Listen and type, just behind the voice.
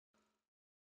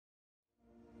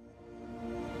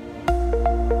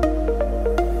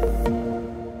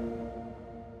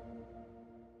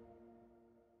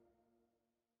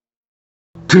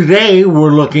Today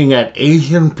we're looking at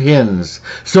Asian pins,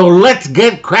 so let's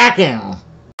get cracking!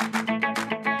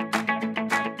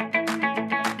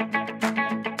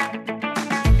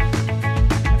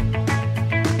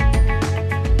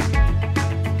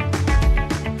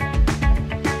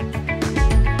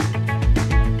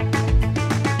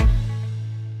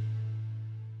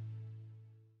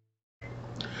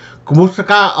 Kumusta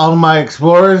ka, all my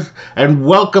explorers, and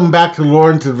welcome back to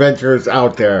Loren's Adventures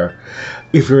Out There.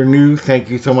 If you're new, thank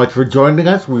you so much for joining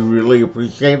us. We really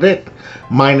appreciate it.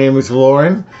 My name is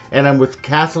Loren, and I'm with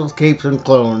Castles, Capes, and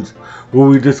Clones, where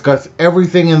we discuss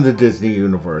everything in the Disney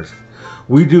universe.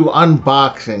 We do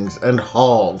unboxings and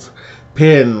hauls,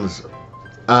 pins,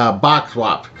 box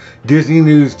swaps, Disney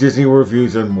news, Disney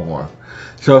reviews, and more.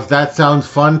 So if that sounds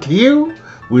fun to you,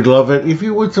 we'd love it if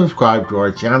you would subscribe to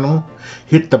our channel,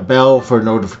 hit the bell for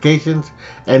notifications,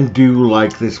 and do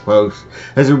like this post,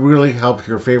 as it really helps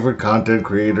your favorite content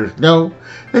creators know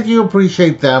that you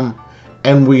appreciate them,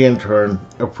 and we in turn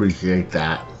appreciate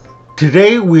that.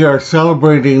 Today we are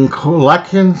celebrating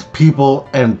collections, people,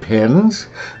 and pins.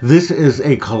 This is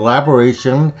a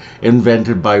collaboration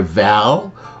invented by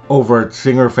Val over at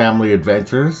Singer Family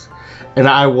Adventures, and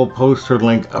I will post her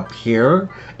link up here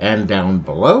and down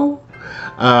below.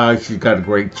 She's got a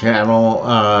great channel,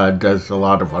 does a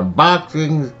lot of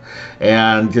unboxings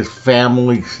and just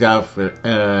family stuff,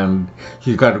 and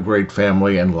she's got a great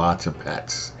family and lots of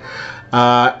pets.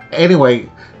 Anyway,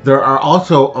 there are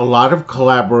also a lot of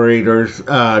collaborators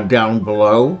down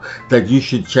below that you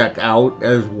should check out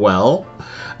as well.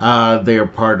 They are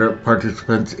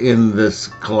participants in this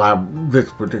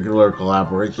particular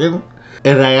collaboration.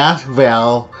 And I asked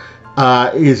Val,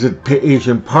 is it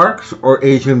Asian parks or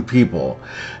Asian people?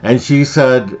 And she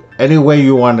said, any way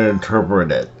you want to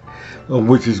interpret it,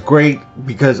 which is great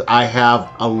because I have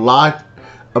a lot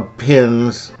of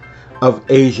pins of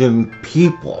Asian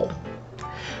people.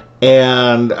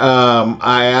 And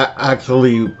I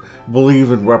actually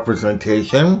believe in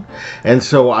representation. And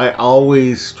so I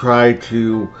always try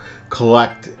to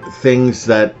collect things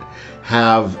that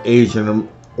have Asian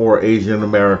or Asian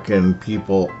American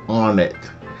people on it.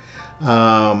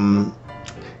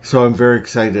 So I'm very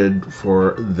excited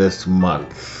for this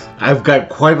month. I've got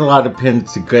quite a lot of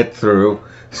pins to get through,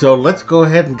 so let's go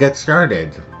ahead and get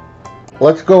started.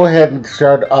 Let's go ahead and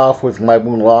start off with my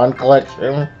Mulan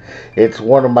collection. It's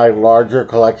one of my larger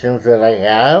collections that I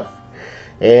have,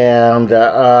 and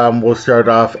we'll start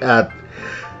off at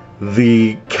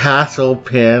the Castle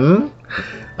pin.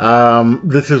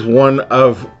 This is one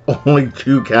of only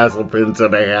 2 Castle pins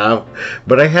that I have,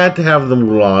 but I had to have the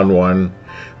Mulan one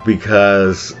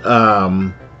because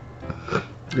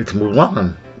it's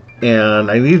Mulan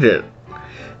and I need it.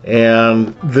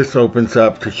 And this opens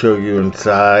up to show you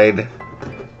inside.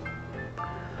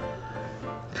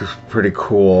 Just pretty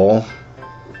cool.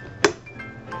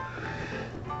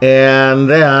 And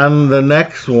then the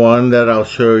next one that I'll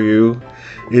show you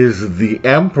is the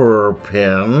Emperor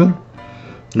pin.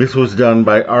 This was done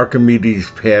by Archimedes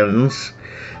Pins,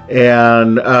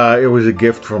 and it was a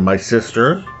gift from my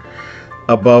sister.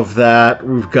 Above that,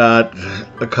 we've got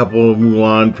a couple of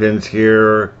Mulan pins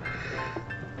here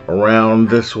around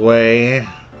this way.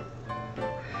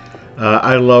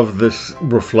 I love this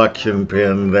reflection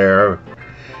pin there.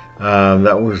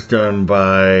 That was done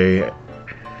by,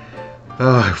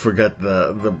 I forget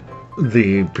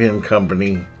the pin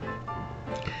company.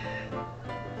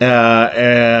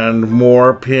 And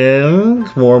more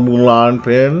pins, more Mulan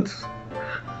pins.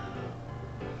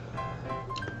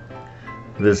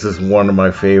 This is one of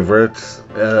my favorites,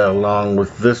 along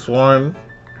with this one.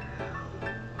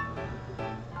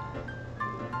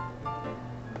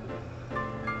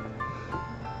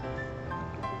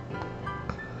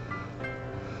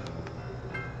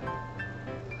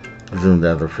 This is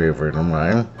another favorite of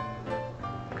mine.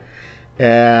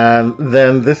 And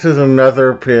then this is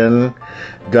another pin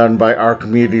done by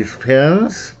Archimedes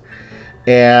Pins,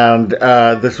 and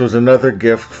this was another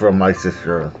gift from my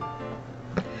sister.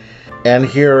 And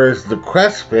here is the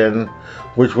crest pin,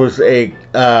 which was a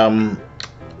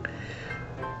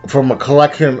from a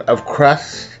collection of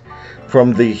crests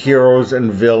from the Heroes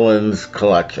and Villains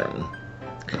collection.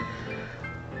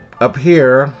 Up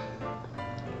here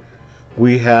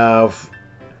we have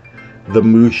the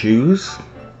Mushus.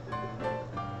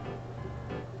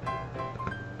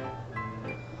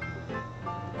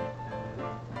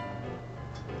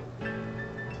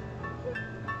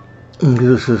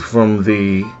 This is from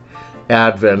the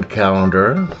Advent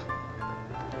calendar.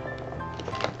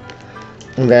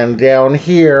 And then down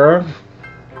here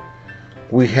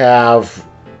we have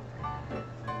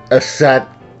a set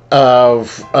of,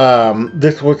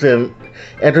 this was an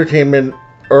entertainment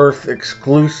Earth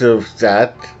exclusive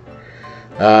set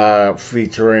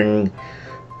featuring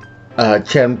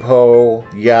Chenpo,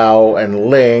 Yao, and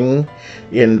Ling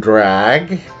in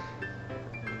drag.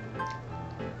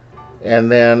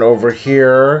 And then over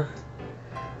here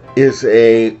is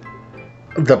the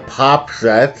pop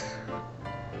set.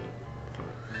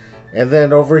 And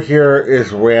then over here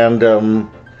is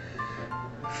random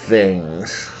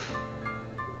things.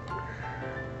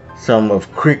 Some of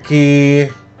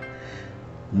Cricky,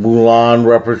 Mulan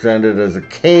represented as a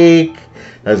cake,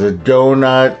 as a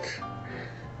donut,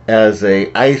 as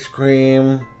a ice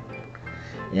cream,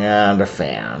 and a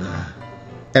fan.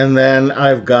 And then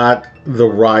I've got the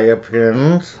Raya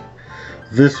pins.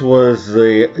 This was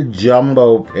the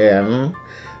jumbo pin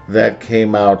that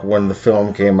came out when the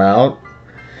film came out.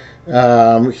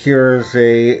 Here's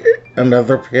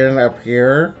another pin up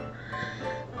here.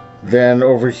 Then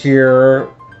over here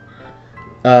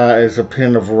is a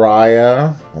pin of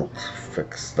Raya. Let's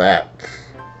fix that.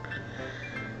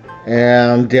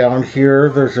 And down here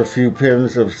there's a few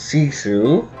pins of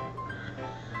Sisu.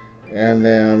 And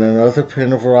then another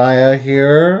pin of Raya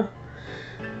here.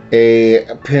 A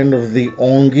pin of the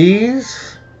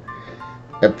Ongis.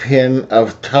 A pin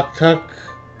of Tuk Tuk.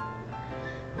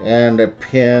 And a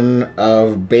pin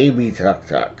of Baby Tuk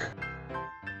Tuk.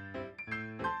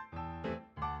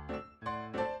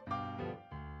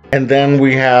 And then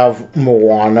we have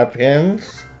Moana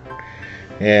pins.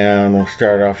 And we'll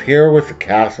start off here with the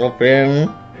castle pin.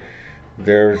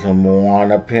 There's a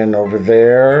Moana pin over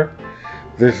there.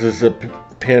 This is a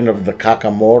pin of the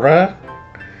Kakamora.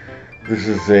 This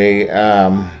is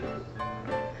I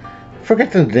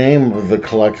forget the name of the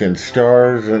collection,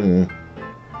 Stars and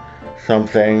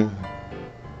something.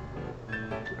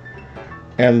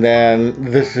 And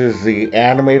then this is the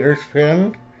Animator's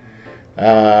pin.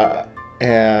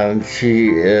 And she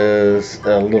is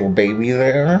a little baby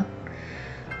there.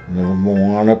 Another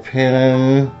Moana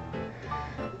pin.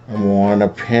 A Moana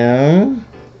pin.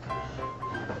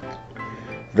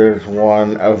 There's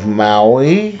one of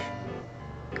Maui.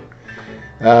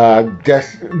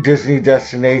 Disney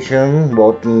Destination,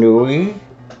 Motunui.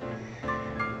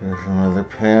 There's another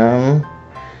pin.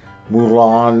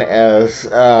 Mulan as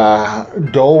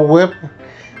Dole Whip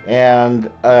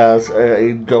and as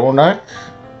a donut.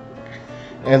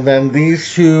 And then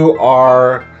these two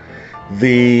are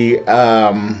the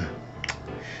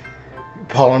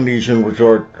Polynesian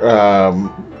Resort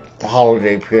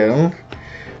holiday pin.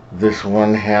 This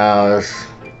one has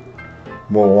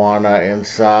Moana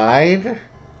inside.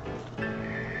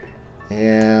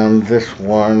 And this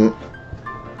one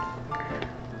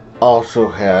also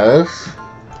has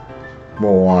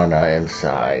Moana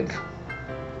inside.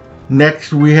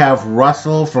 Next we have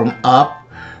Russell from Up.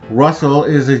 Russell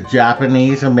is a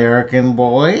Japanese American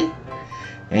boy.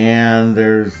 And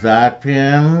there's that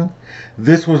pin.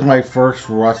 This was my first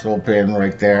Russell pin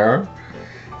right there.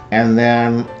 And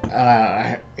then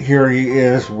here he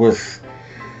is with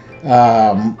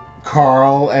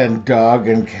Carl and Doug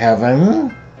and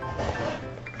Kevin.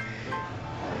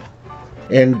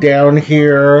 And down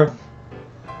here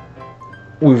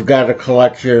we've got a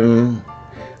collection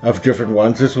of different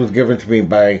ones. This was given to me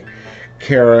by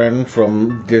Karen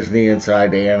from Disney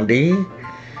Inside Andy.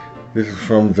 This is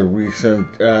from the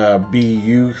recent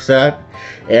BU set.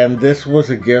 And this was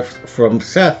a gift from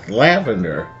Seth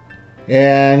Lavender.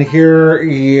 And here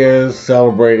he is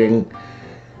celebrating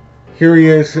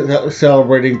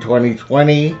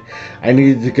 2020. I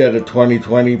needed to get a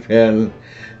 2020 pin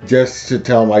just to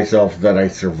tell myself that I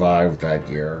survived that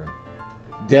year.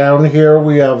 Down here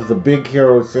we have the Big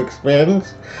Hero 6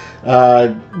 pins.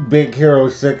 Big Hero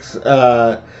 6,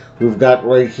 we've got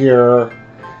right here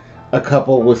a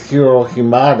couple with Hiro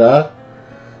Hamada,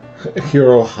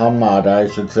 I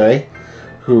should say,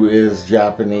 who is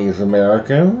Japanese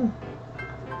American.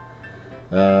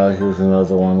 Here's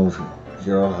another one with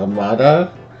Hiro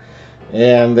Hamada.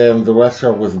 And then the rest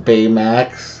are with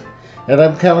Baymax. And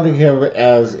I'm counting him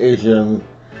as Asian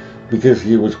because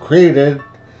he was created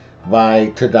by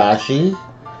Tadashi,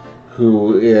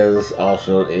 who is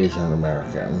also Asian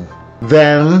American.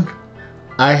 Then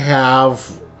I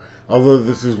have, although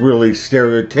this is really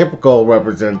stereotypical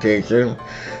representation,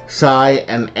 Sai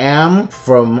and Am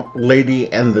from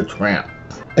Lady and the Tramp.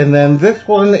 And then this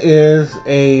one is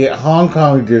a Hong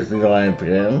Kong Disneyland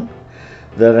pin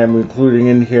that I'm including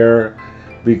in here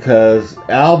because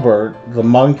Albert, the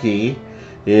monkey,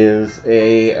 is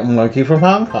a monkey from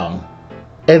Hong Kong.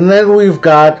 And then we've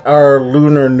got our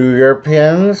Lunar New Year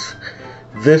pins.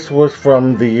 This was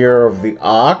from the year of the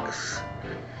ox.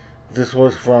 This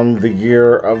was from the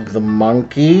year of the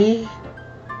monkey.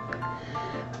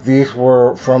 These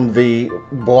were from the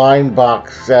blind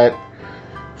box set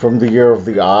from the Year of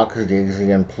the Ox,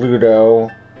 Daisy and Pluto.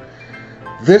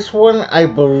 This one, I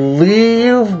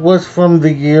believe, was from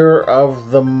the Year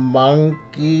of the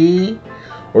Monkey,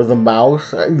 or the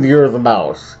Mouse, Year of the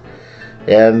Mouse.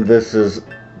 And this is,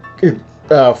 it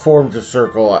forms a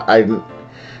circle. I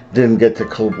didn't get to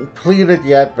complete it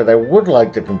yet, but I would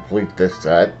like to complete this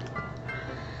set.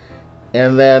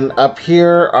 And then up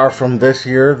here are from this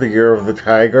year, the Year of the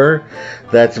Tiger.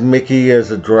 That's Mickey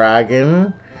as a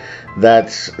dragon.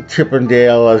 That's Chip and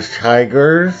Dale as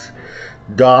tigers.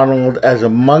 Donald as a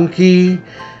monkey.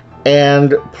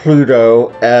 And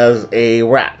Pluto as a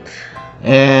rat.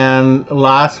 And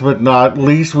last but not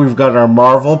least, we've got our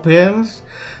Marvel pins.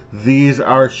 These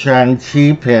are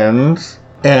Shang-Chi pins.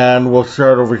 And we'll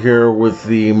start over here with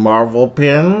the Marvel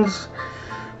pins.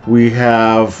 We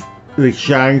have the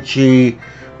Shang-Chi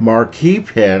marquee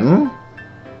pin.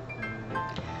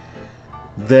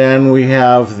 Then we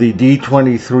have the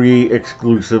D23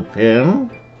 exclusive pin.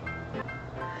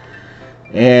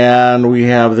 And we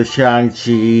have the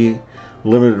Shang-Chi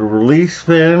limited release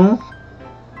pin.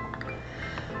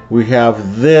 We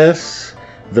have this,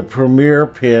 the premiere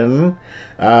pin.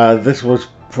 This was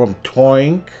from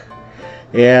Toink.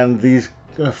 And these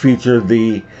feature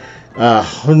the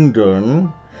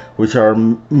Hundun, which are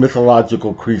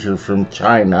mythological creatures from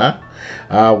China.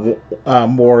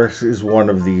 Morris is one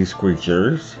of these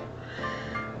creatures.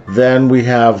 Then we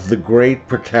have the Great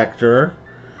Protector,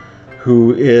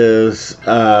 who is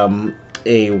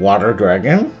a water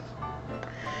dragon.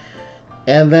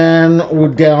 And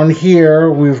then down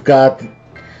here we've got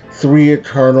three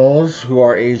Eternals who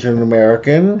are Asian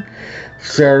American: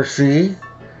 Cersei,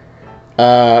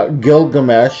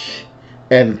 Gilgamesh,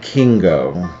 and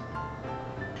Kingo.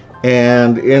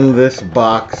 And in this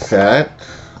box set,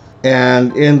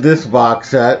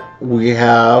 we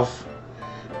have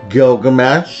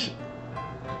Gilgamesh.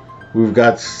 We've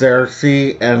got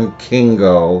Cersei and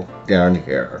Kingo down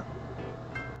here.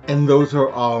 And those are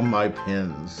all my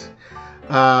pins.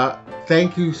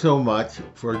 Thank you so much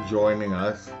for joining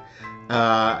us.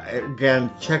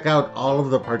 Again, check out all of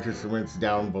the participants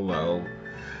down below.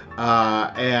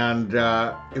 And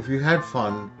if you had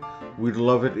fun, we'd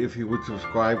love it if you would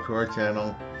subscribe to our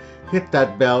channel, hit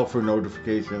that bell for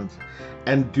notifications,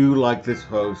 and do like this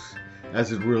post,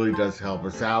 as it really does help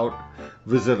us out.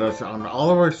 Visit us on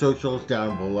all of our socials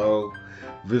down below.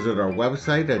 Visit our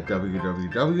website at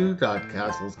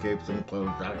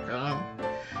www.castlescapesandclones.com.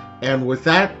 And with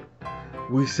that,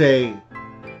 we say,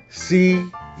 see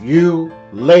you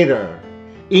later.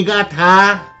 Ingat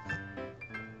ha!